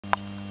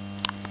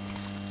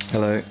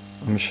Hello,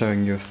 I'm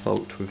showing you a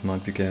fault with my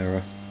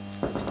Bugera.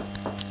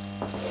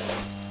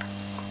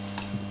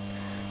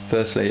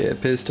 Firstly, it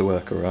appears to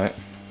work alright.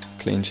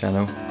 Clean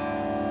channel,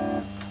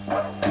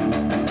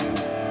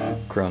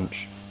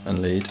 crunch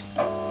and lead.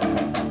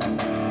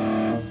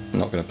 I'm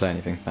not going to play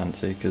anything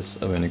fancy because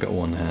I've only got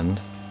one hand.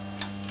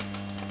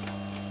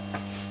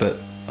 But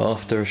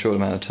after a short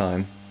amount of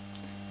time,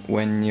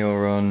 when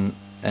you're on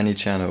any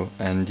channel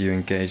and you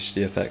engage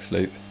the effects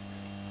loop,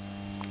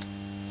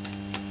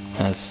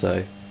 as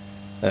so,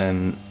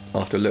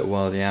 after a little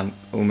while the amp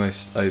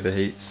almost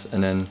overheats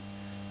and then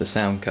the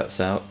sound cuts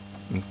out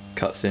and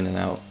cuts in and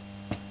out,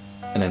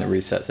 and then it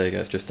resets. There you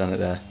go, it's just done it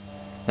there.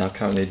 Now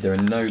currently there are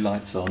no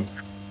lights on.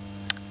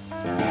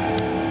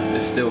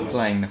 It's still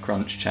playing the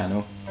crunch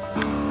channel.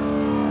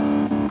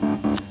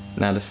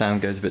 Now the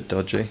sound goes a bit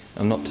dodgy.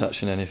 I'm not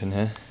touching anything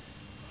here.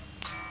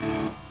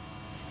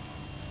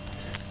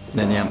 And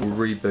then the amp will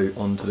reboot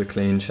onto the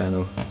clean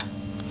channel.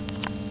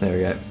 There we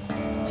go.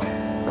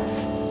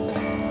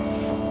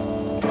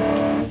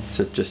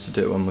 So just to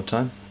do it one more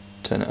time,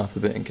 turn it up a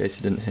bit in case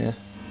you didn't hear.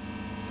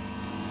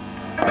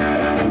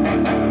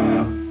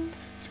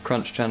 So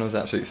crunch channel is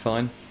absolutely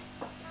fine.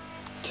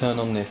 Turn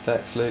on the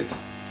effects loop,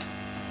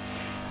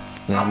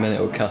 and in a minute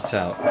it will cut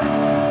out.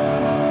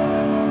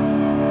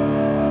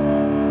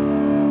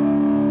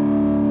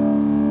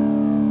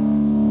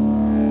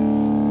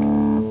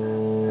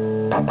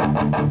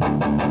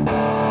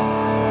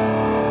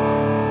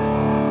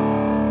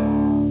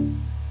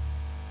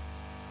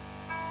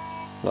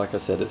 Like I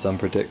said, it's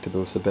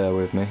unpredictable, so bear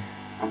with me.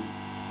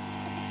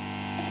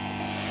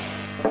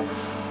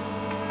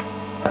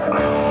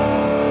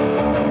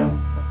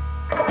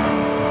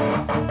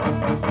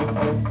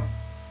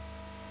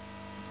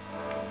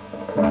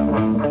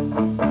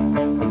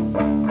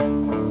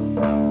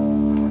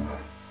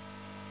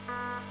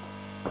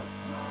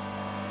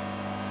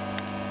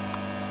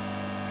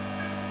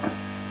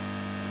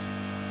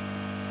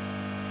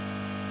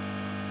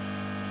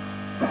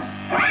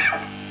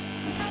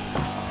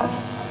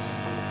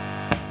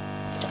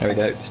 There we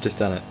go, it's just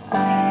done it.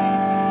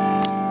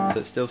 So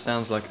it still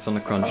sounds like it's on the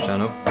crunch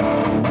channel,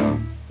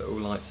 but all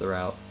lights are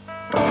out.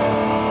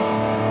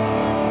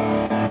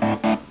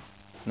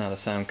 Now the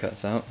sound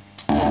cuts out.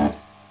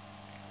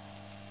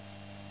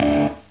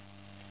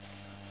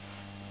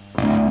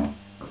 And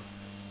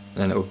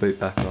then it will boot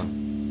back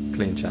on,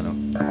 clean channel.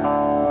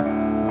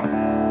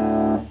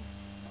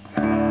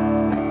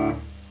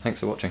 Thanks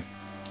for watching.